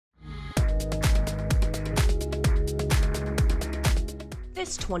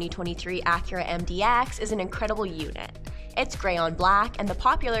This 2023 Acura MDX is an incredible unit. It's gray on black and the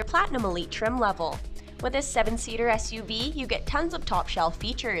popular Platinum Elite trim level. With this 7-seater SUV, you get tons of top-shelf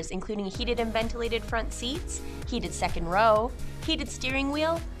features, including heated and ventilated front seats, heated second row, heated steering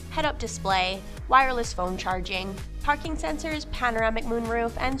wheel, head-up display, wireless phone charging, parking sensors, panoramic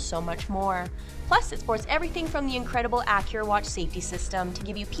moonroof, and so much more. Plus, it sports everything from the incredible Acura Watch safety system to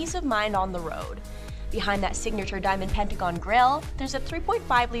give you peace of mind on the road. Behind that signature diamond pentagon grille, there's a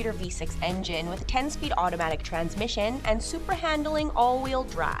 3.5-liter V6 engine with a 10-speed automatic transmission and super handling all-wheel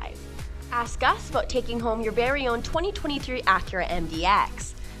drive. Ask us about taking home your very own 2023 Acura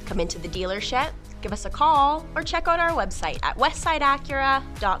MDX. Come into the dealership, give us a call, or check out our website at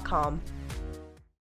westsideacura.com.